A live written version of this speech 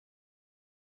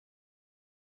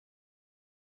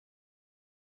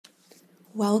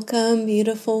Welcome,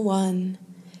 beautiful one,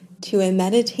 to a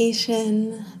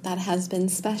meditation that has been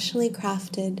specially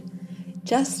crafted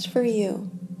just for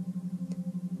you,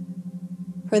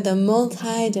 for the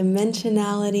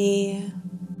multi-dimensionality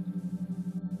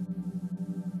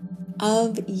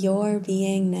of your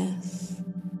beingness,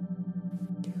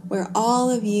 where all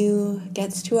of you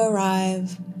gets to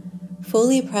arrive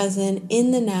fully present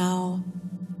in the now,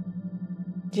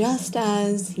 just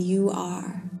as you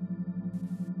are.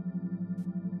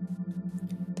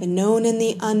 The known and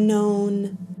the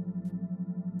unknown,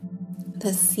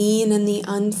 the seen and the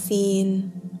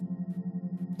unseen,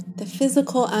 the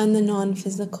physical and the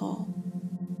non-physical.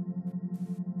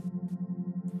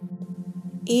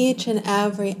 Each and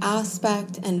every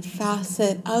aspect and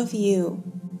facet of you,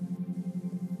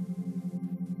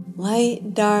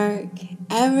 light, dark,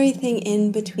 everything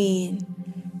in between,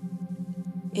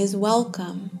 is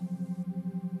welcome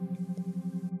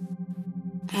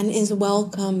and is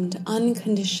welcomed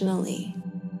unconditionally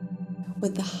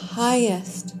with the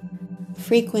highest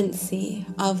frequency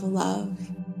of love.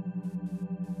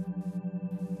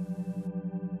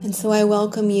 And so I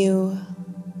welcome you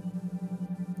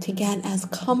to get as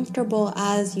comfortable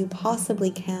as you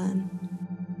possibly can,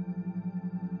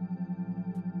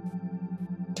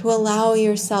 to allow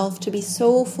yourself to be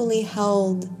so fully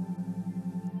held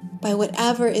by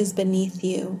whatever is beneath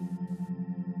you.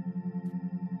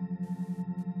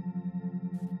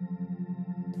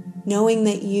 Knowing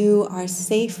that you are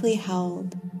safely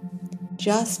held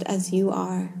just as you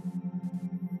are.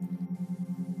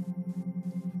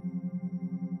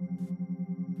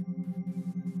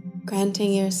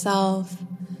 Granting yourself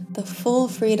the full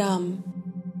freedom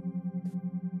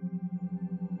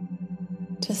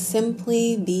to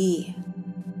simply be.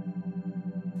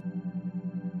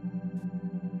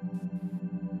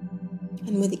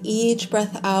 And with each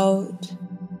breath out,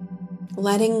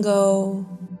 letting go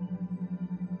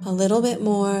a little bit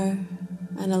more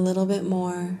and a little bit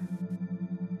more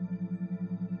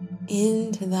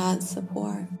into that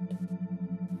support.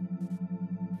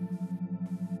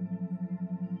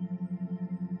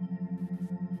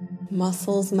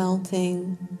 Muscles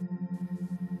melting,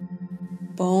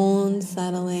 bones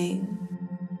settling.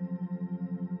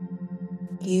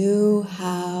 You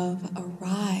have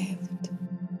arrived.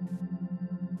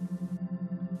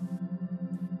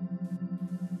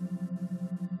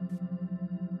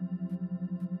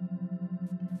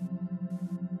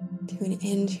 Tune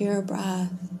into your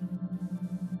breath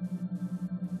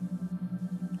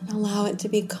and allow it to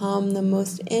become the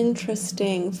most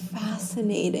interesting,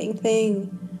 fascinating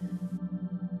thing.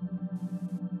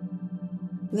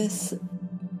 This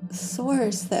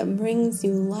source that brings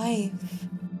you life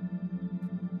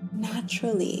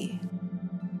naturally.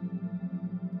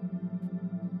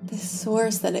 This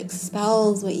source that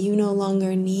expels what you no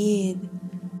longer need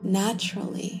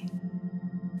naturally.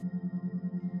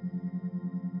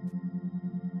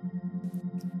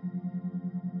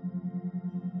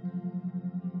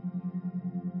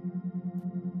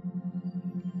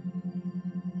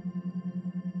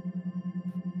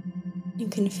 You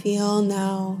can feel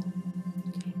now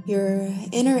your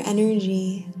inner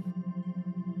energy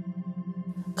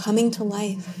coming to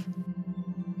life.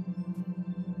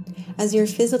 As your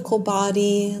physical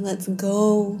body lets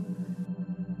go,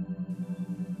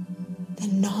 the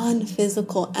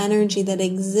non-physical energy that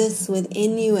exists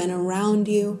within you and around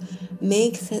you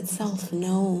makes itself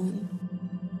known.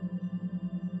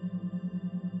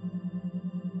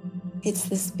 It's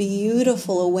this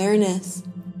beautiful awareness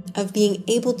of being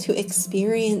able to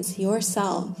experience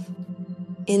yourself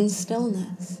in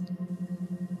stillness,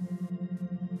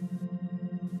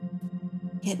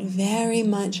 yet very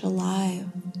much alive.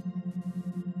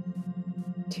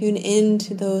 Tune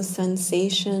into those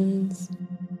sensations,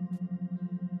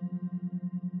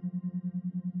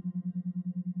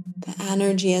 the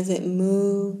energy as it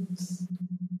moves.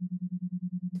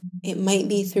 It might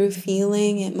be through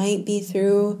feeling, it might be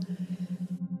through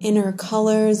inner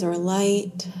colors or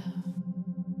light.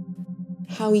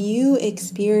 How you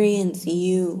experience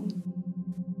you.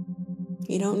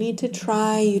 You don't need to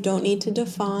try, you don't need to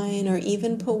define or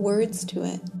even put words to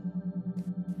it.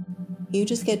 You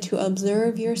just get to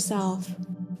observe yourself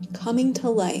coming to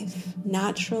life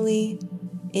naturally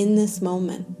in this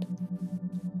moment.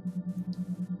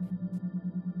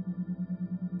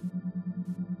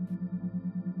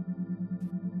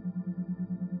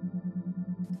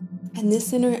 And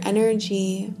this inner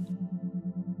energy,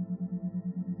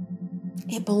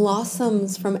 it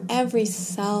blossoms from every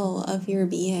cell of your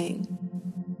being.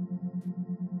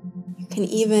 You can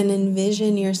even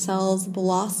envision your cells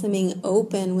blossoming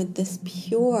open with this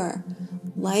pure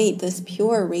light, this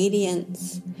pure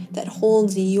radiance that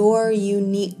holds your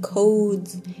unique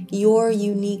codes, your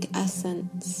unique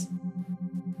essence.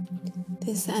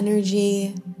 This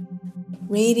energy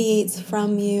radiates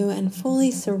from you and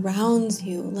fully surrounds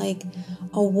you like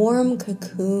a warm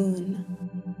cocoon.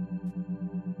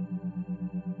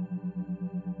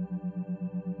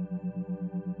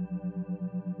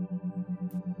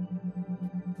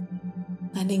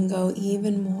 Letting go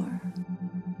even more.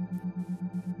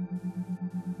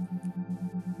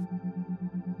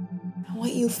 And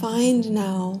what you find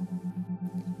now,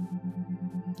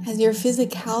 as your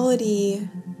physicality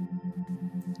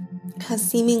has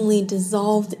seemingly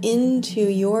dissolved into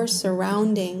your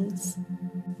surroundings,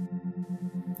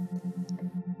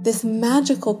 this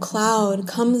magical cloud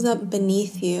comes up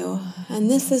beneath you, and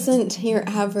this isn't your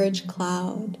average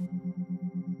cloud.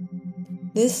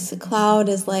 This cloud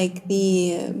is like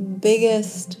the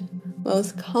biggest,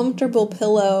 most comfortable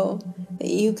pillow that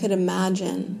you could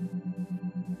imagine.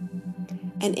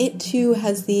 And it too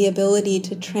has the ability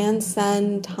to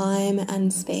transcend time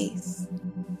and space.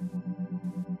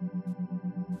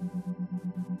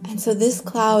 And so this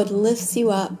cloud lifts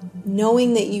you up,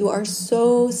 knowing that you are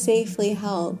so safely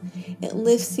held. It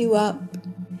lifts you up.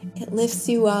 It lifts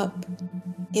you up.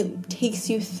 It takes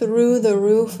you through the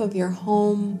roof of your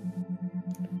home,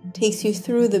 takes you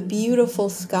through the beautiful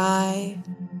sky.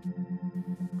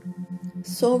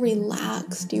 So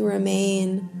relaxed you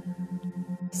remain,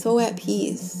 so at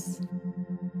peace.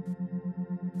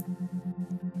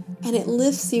 And it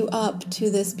lifts you up to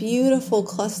this beautiful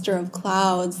cluster of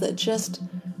clouds that just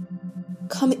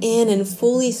come in and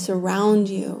fully surround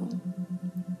you.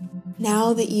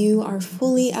 Now that you are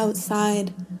fully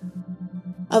outside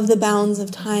of the bounds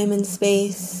of time and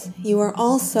space, you are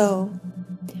also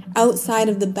outside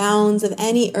of the bounds of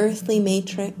any earthly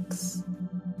matrix.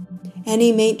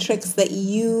 Any matrix that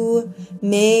you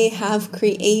may have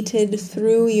created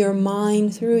through your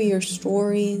mind, through your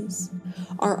stories,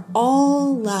 are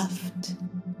all left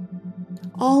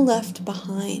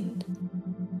behind.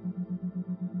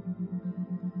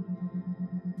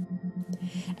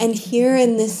 And here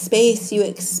in this space, you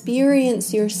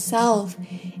experience yourself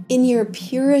in your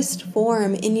purest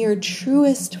form, in your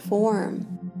truest form.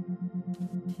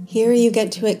 Here you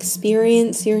get to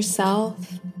experience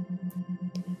yourself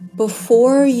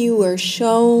before you were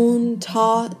shown,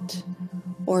 taught,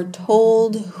 or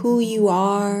told who you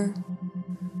are,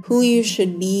 who you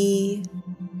should be,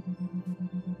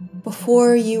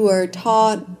 before you were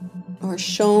taught or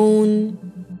shown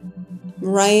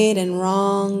right and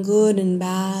wrong, good and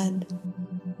bad,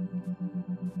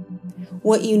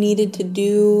 what you needed to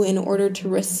do in order to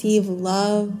receive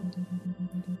love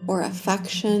or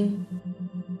affection,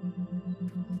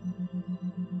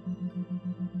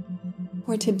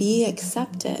 or to be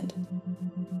accepted.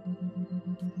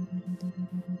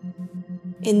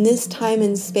 In this time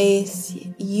and space,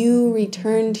 you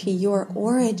return to your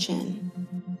origin,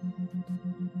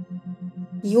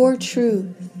 your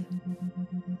truth,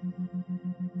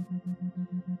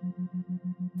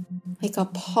 like a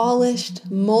polished,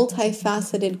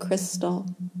 multifaceted crystal,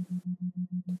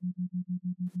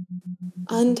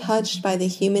 untouched by the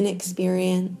human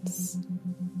experience,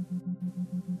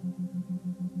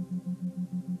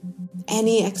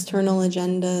 any external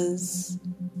agendas,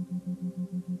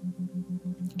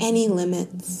 any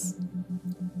limits.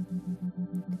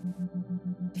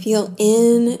 Feel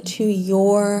into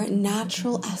your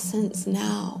natural essence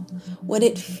now, what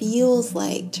it feels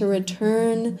like to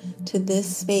return to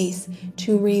this space,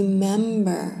 to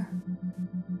remember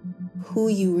who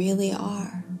you really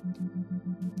are.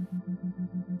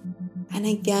 And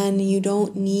again, you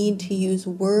don't need to use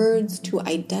words to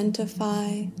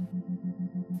identify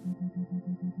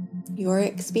your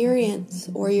experience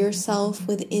or yourself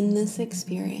within this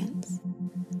experience.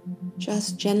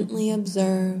 Just gently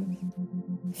observe,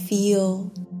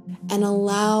 feel, and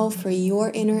allow for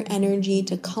your inner energy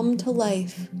to come to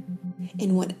life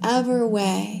in whatever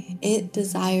way it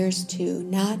desires to,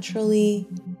 naturally,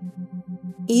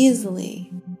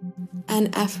 easily,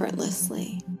 and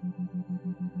effortlessly.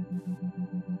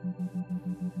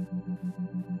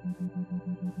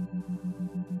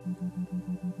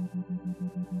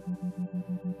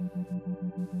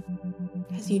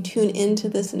 As you tune into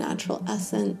this natural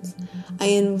essence, I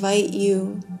invite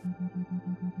you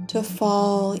to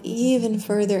fall even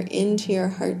further into your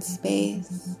heart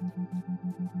space,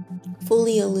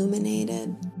 fully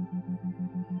illuminated.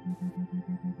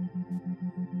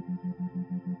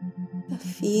 The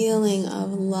feeling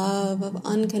of love, of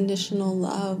unconditional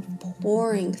love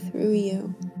pouring through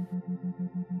you.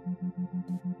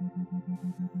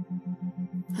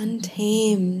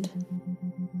 Untamed.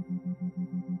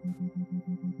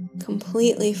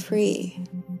 completely free.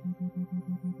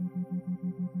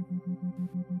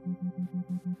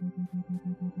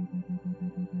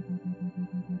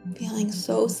 Feeling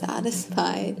so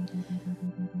satisfied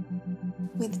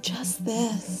with just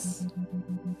this,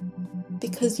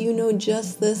 because you know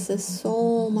just this is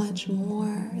so much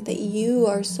more, that you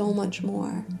are so much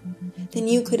more than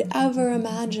you could ever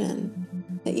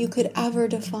imagine, that you could ever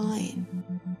define.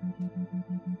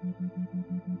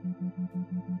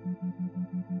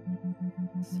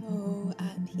 So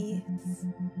at peace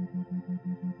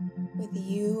with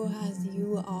you as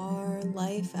you are,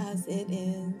 life as it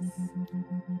is.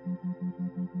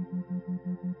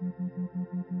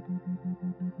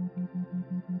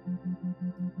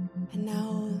 And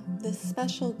now this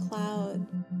special cloud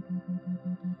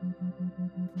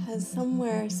has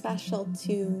somewhere special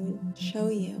to show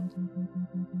you.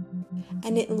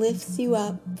 And it lifts you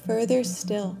up further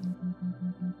still.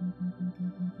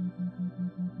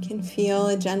 You can feel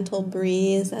a gentle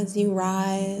breeze as you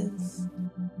rise.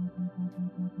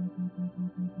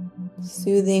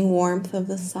 Soothing warmth of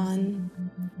the sun.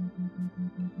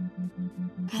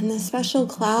 And the special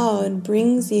cloud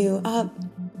brings you up,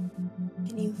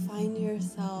 and you find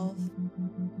yourself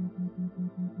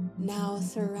now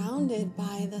surrounded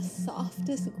by the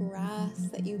softest grass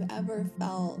that you've ever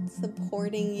felt,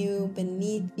 supporting you,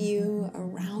 beneath you,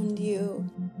 around you.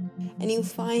 And you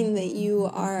find that you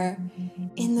are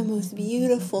in the most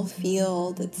beautiful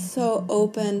field. It's so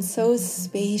open, so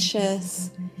spacious.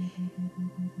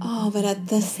 Oh, but at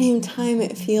the same time,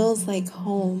 it feels like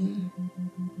home.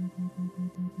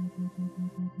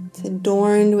 It's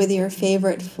adorned with your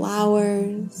favorite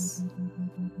flowers.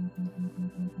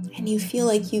 And you feel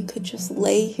like you could just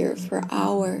lay here for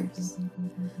hours.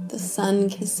 The sun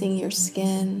kissing your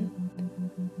skin.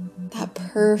 That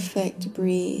perfect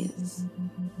breeze.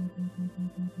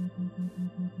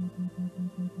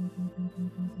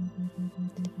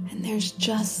 And there's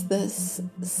just this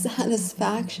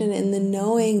satisfaction in the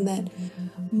knowing that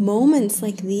moments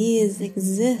like these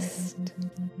exist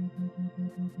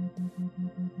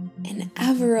in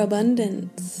ever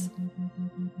abundance.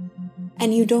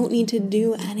 And you don't need to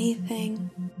do anything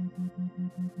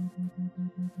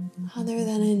other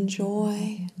than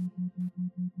enjoy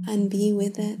and be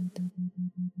with it.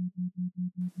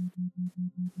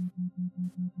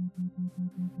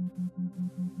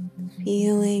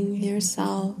 Feeling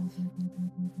yourself,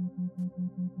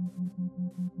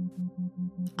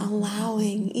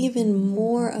 allowing even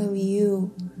more of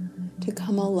you to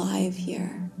come alive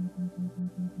here.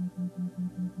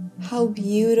 How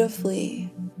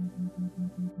beautifully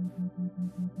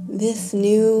this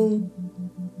new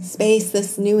space,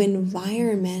 this new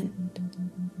environment,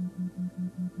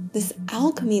 this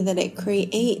alchemy that it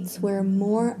creates where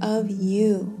more of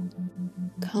you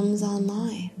comes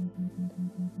online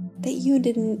that you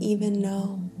didn't even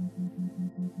know.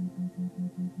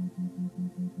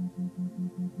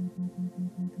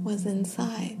 Was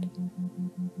inside.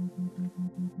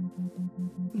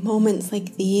 Moments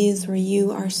like these where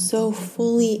you are so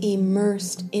fully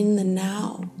immersed in the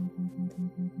now.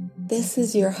 This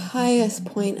is your highest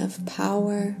point of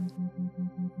power.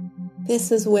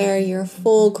 This is where your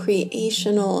full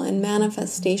creational and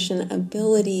manifestation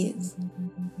abilities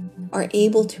are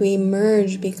able to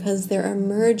emerge, because they're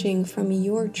emerging from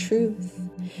your truth.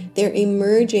 They're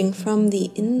emerging from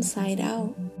the inside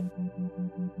out.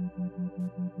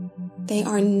 They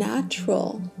are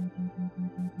natural.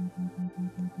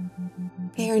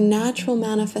 They are natural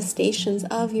manifestations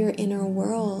of your inner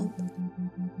world,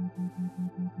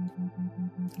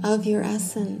 of your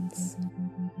essence.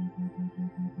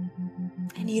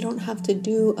 And you don't have to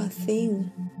do a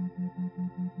thing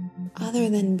other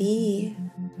than be.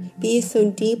 Be so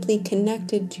deeply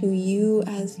connected to you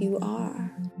as you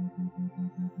are.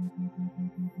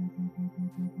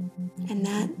 And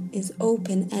that is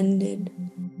open-ended.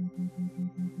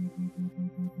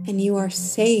 And you are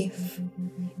safe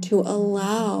to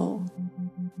allow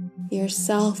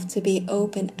yourself to be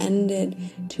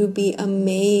open-ended, to be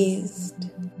amazed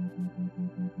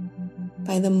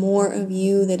by the more of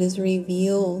you that is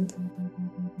revealed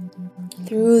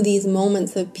through these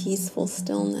moments of peaceful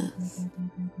stillness.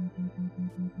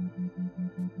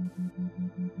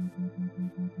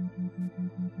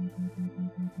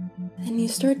 And you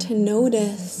start to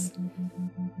notice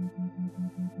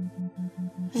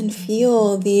and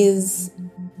feel these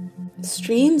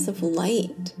streams of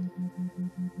light,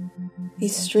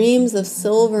 these streams of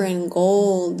silver and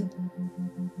gold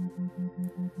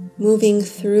moving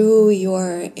through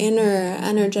your inner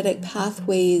energetic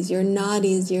pathways, your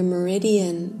nadis, your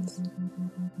meridians.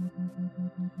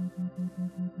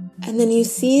 And then you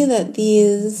see that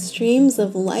these streams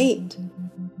of light,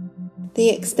 they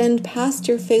extend past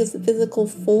your physical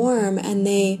form and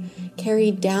they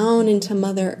carry down into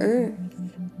Mother Earth.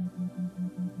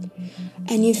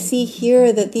 And you see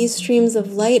here that these streams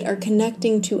of light are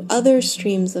connecting to other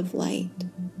streams of light.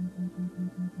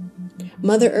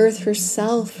 Mother Earth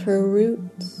herself, her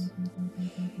roots.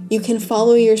 You can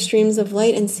follow your streams of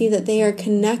light and see that they are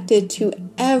connected to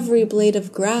every blade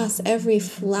of grass, every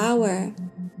flower,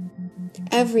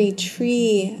 every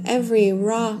tree, every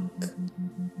rock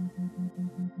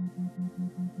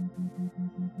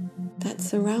that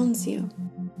surrounds you.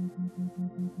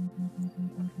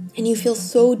 And you feel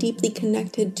so deeply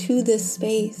connected to this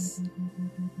space.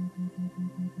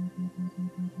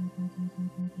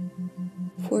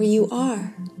 For you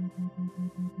are.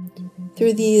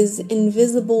 Through these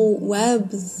invisible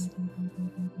webs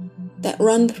that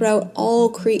run throughout all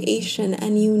creation,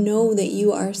 and you know that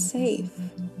you are safe.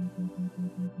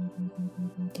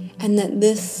 And that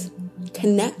this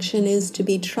connection is to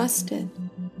be trusted.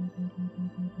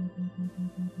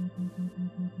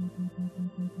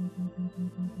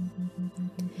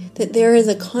 That there is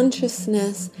a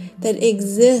consciousness that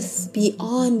exists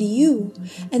beyond you,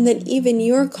 and that even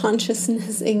your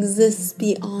consciousness exists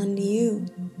beyond you.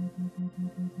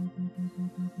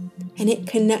 And it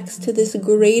connects to this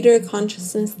greater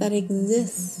consciousness that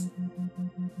exists.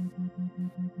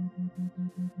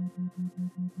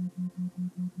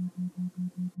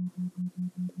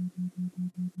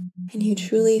 And you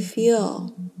truly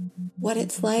feel what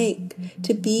it's like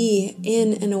to be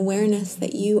in an awareness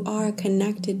that you are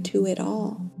connected to it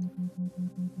all.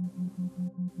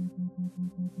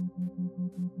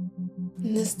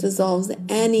 And this dissolves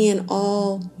any and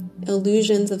all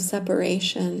illusions of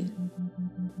separation.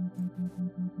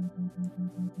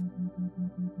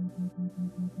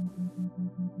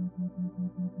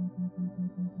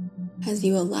 As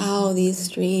you allow these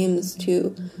streams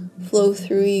to flow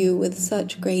through you with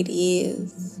such great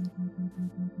ease.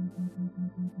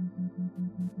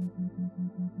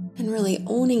 And really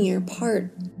owning your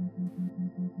part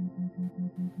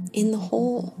in the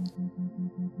whole.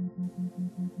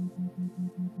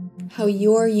 How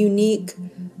your unique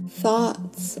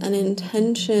thoughts and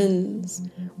intentions,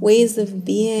 ways of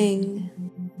being,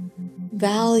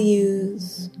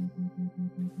 values,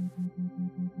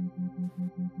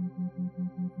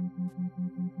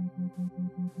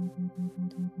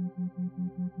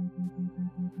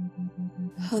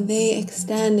 how they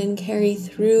extend and carry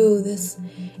through this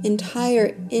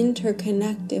entire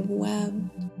interconnected web.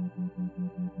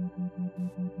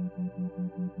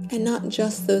 And not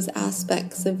just those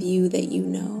aspects of you that you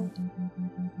know.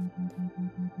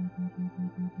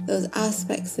 Those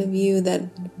aspects of you that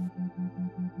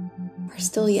are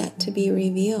still yet to be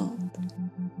revealed.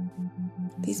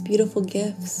 These beautiful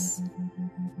gifts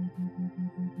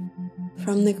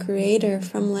from the Creator,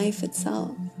 from life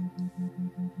itself.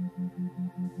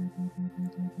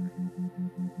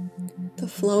 The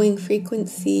flowing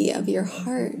frequency of your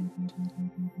heart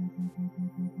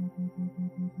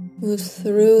moves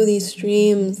through these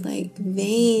streams like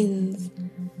veins,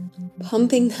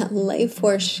 pumping that life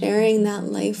force, sharing that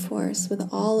life force with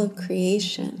all of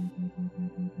creation.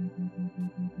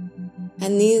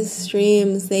 And these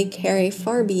streams, they carry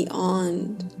far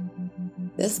beyond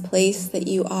this place that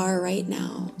you are right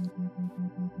now.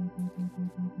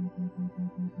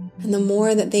 And the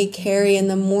more that they carry and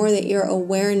the more that your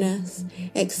awareness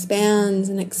expands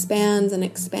and expands and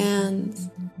expands,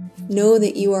 know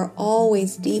that you are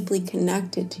always deeply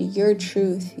connected to your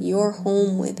truth, your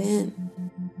home within.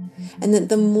 And that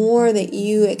the more that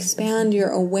you expand your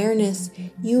awareness,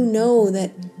 you know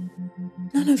that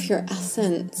none of your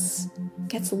essence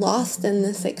gets lost in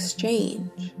this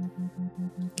exchange.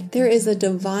 There is a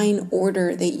divine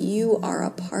order that you are a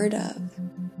part of,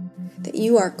 that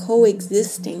you are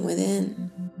coexisting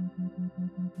within.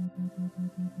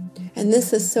 And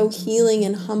this is so healing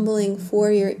and humbling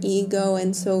for your ego,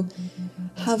 and so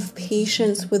have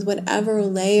patience with whatever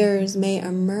layers may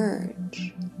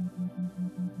emerge.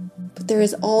 But there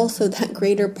is also that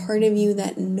greater part of you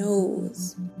that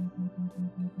knows.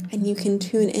 And you can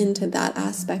tune into that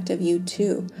aspect of you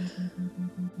too,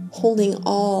 holding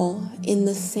all in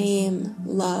the same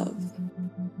love,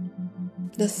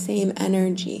 the same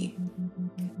energy.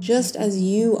 Just as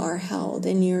you are held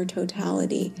in your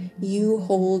totality, you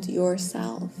hold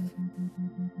yourself.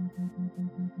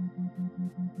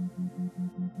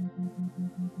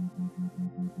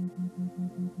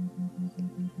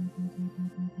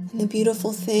 And the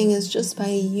beautiful thing is, just by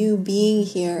you being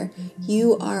here,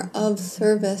 you are of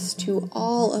service to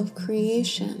all of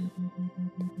creation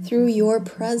through your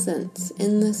presence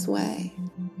in this way.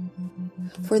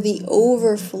 for the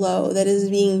overflow that is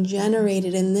being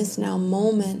generated in this now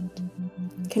moment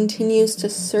continues to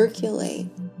circulate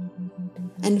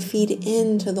and feed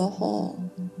into the whole.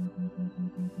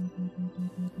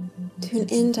 Tune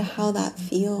into how that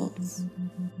feels,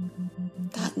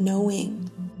 that knowing.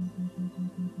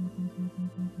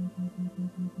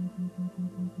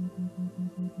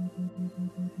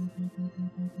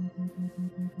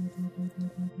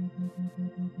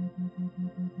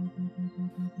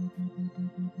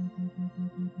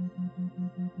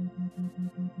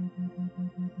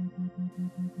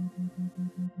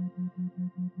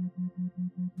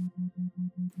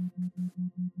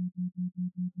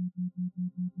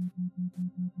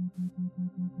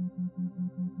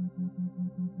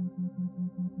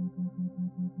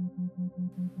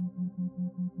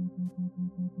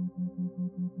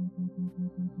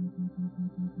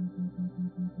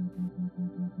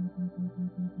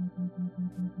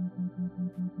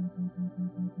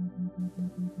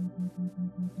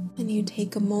 And you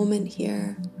take a moment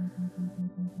here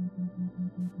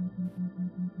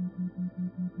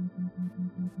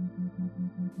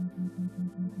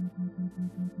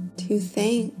to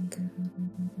thank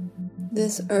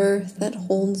this earth that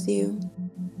holds you,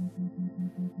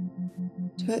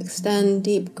 to extend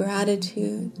deep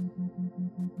gratitude,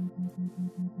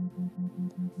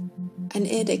 and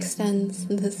it extends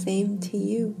the same to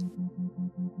you.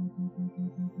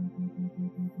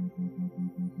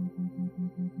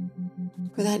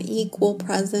 For that equal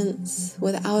presence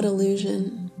without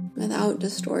illusion, without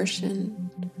distortion,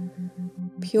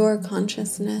 pure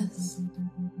consciousness,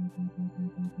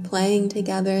 playing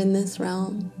together in this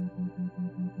realm.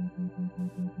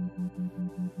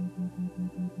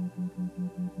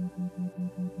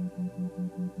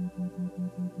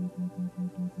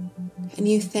 And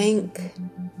you thank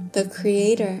the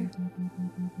Creator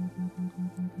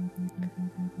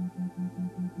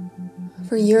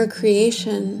for your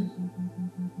creation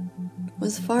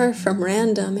was far from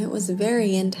random. It was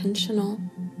very intentional.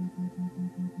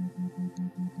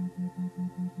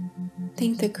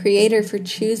 Thank the Creator for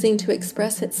choosing to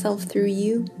express itself through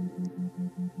you,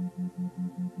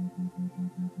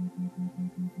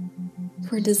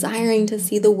 for desiring to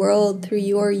see the world through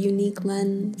your unique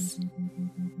lens.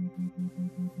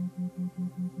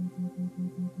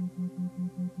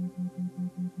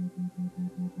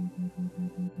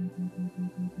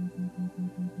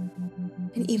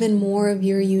 And even more of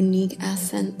your unique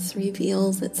essence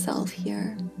reveals itself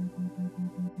here.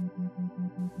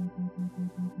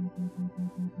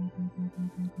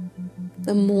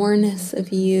 The moreness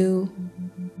of you,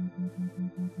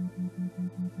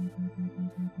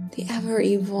 the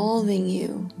ever-evolving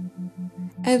you,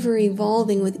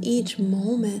 ever-evolving with each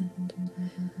moment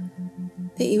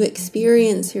that you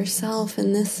experience yourself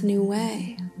in this new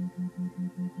way.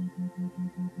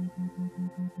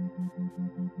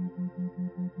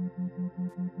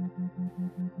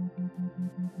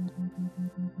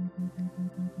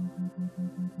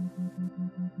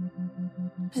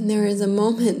 And there is a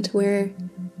moment where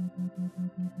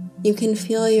you can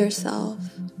feel yourself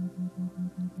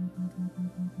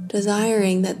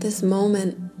desiring that this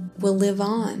moment will live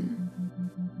on,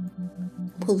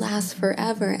 will last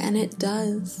forever, and it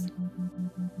does.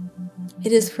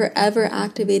 It is forever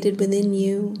activated within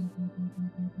you,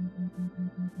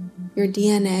 your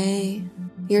DNA,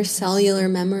 your cellular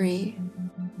memory.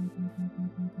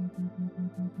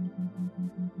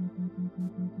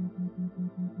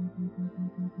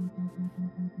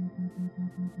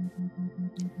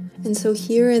 And so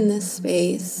here in this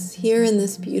space, here in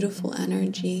this beautiful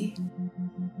energy,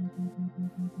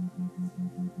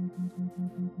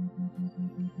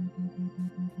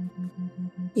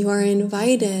 you are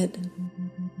invited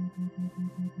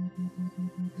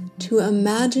to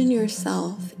imagine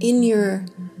yourself in your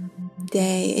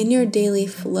day, in your daily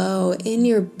flow, in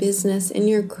your business, in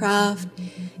your craft,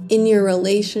 in your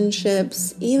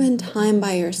relationships, even time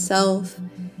by yourself.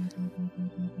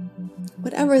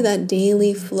 Whatever that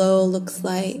daily flow looks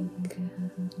like,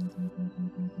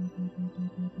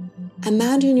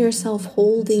 imagine yourself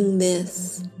holding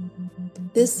this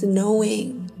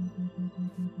knowing,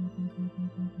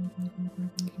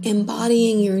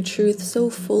 embodying your truth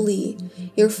so fully,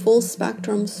 your full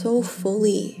spectrum so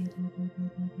fully,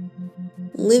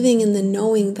 living in the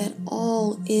knowing that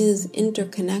all is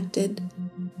interconnected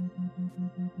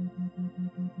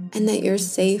and that you're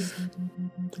safe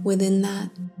within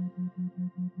that.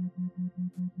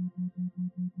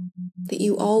 That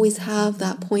you always have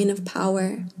that point of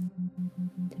power,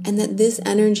 and that this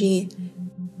energy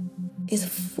is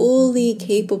fully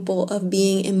capable of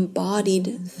being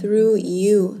embodied through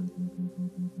you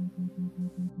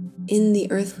in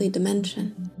the earthly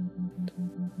dimension.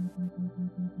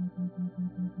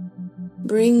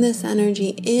 Bring this energy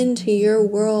into your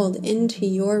world, into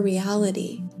your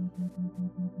reality.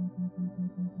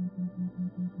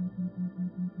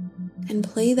 And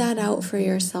play that out for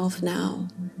yourself now.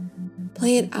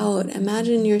 Play it out.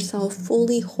 Imagine yourself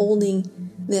fully holding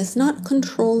this, not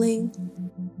controlling,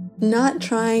 not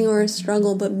trying or a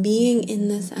struggle, but being in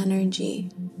this energy.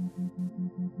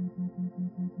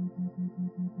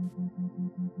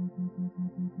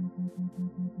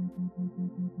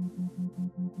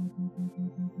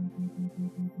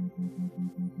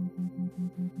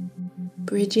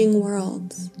 Bridging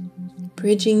worlds,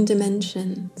 bridging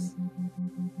dimensions.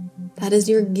 That is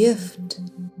your gift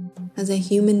as a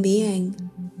human being.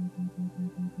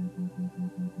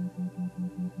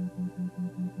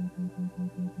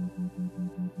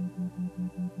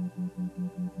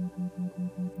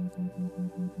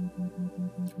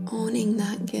 Owning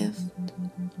that gift.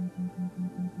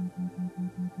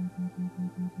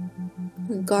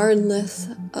 Regardless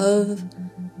of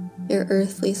your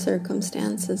earthly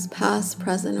circumstances, past,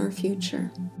 present, or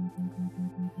future.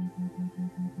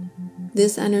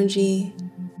 This energy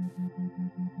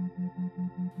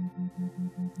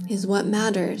is what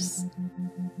matters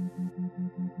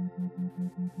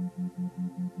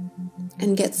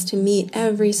and gets to meet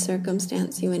every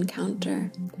circumstance you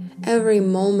encounter, every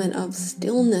moment of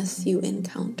stillness you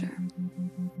encounter.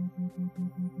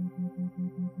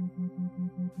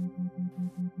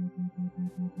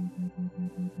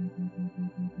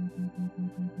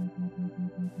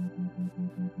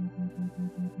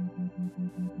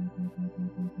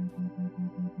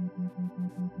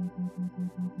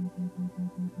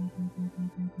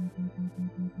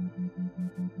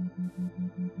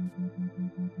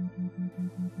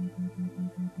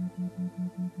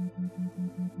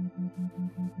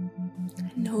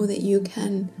 Know that you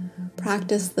can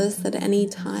practice this at any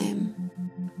time.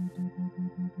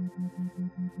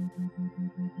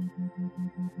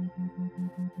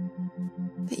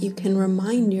 That you can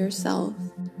remind yourself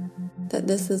that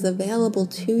this is available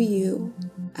to you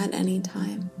at any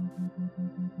time.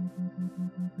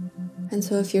 And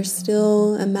so if you're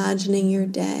still imagining your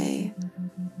day,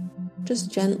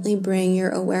 just gently bring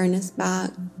your awareness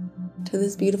back to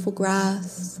this beautiful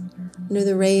grass, under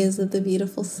the rays of the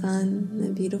beautiful sun,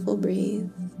 the beautiful breeze.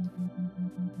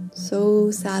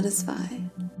 So satisfied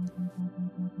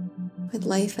with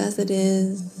life as it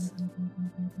is,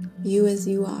 you as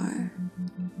you are,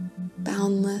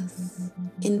 boundless,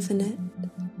 infinite,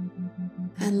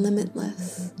 and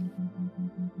limitless.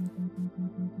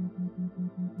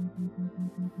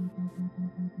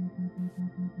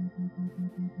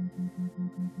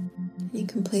 You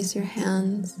can place your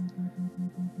hands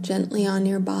gently on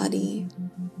your body,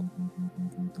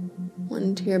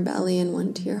 one to your belly and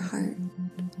one to your heart.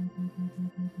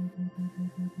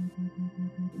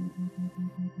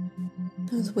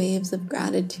 Those waves of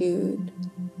gratitude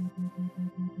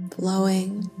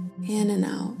flowing in and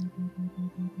out.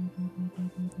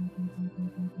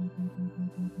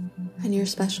 And your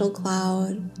special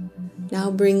cloud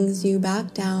now brings you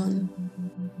back down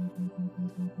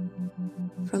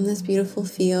from this beautiful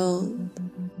field,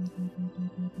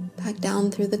 back down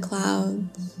through the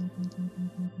clouds.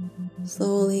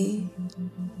 Slowly,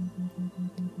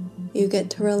 you get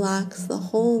to relax the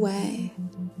whole way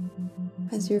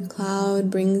as your cloud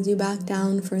brings you back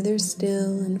down further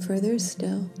still and further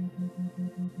still.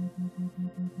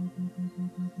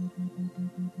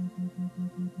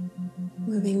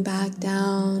 Moving back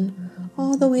down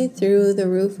all the way through the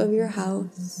roof of your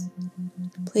house,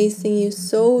 placing you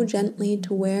so gently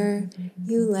to where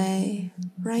you lay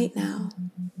right now.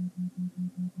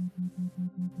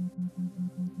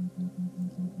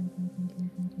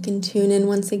 You can tune in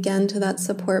once again to that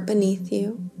support beneath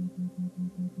you,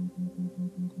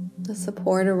 the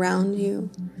support around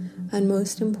you, and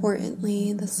most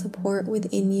importantly, the support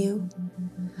within you,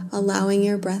 allowing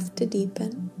your breath to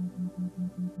deepen,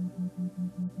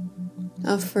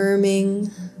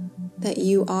 affirming that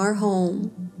you are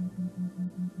home,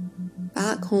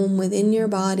 back home within your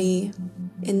body,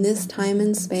 in this time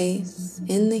and space,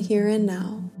 in the here and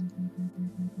now.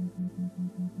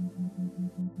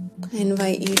 I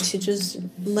invite you to just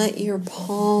let your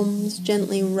palms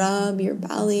gently rub your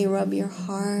belly, rub your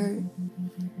heart,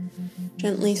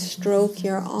 gently stroke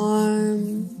your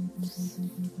arms,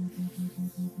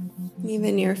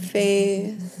 even your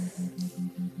face,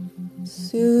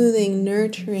 soothing,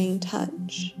 nurturing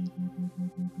touch.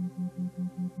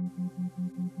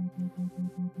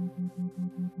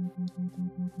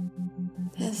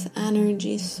 This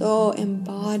energy so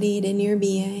embodied in your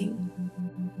being.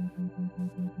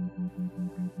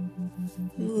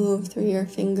 Move through your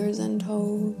fingers and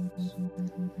toes,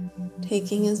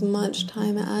 taking as much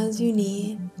time as you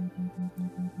need.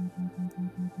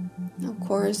 Of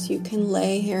course, you can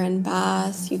lay here and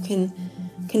bask. You can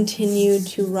continue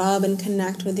to rub and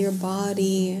connect with your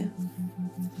body,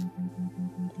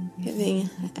 giving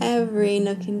every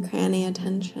nook and cranny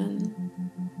attention.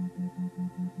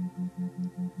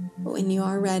 But when you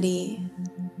are ready,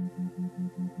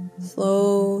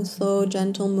 slow,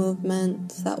 gentle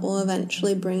movements that will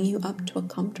eventually bring you up to a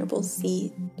comfortable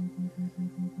seat.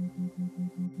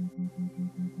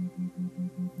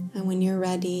 And when you're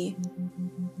ready,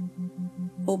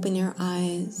 open your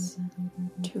eyes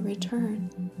to return.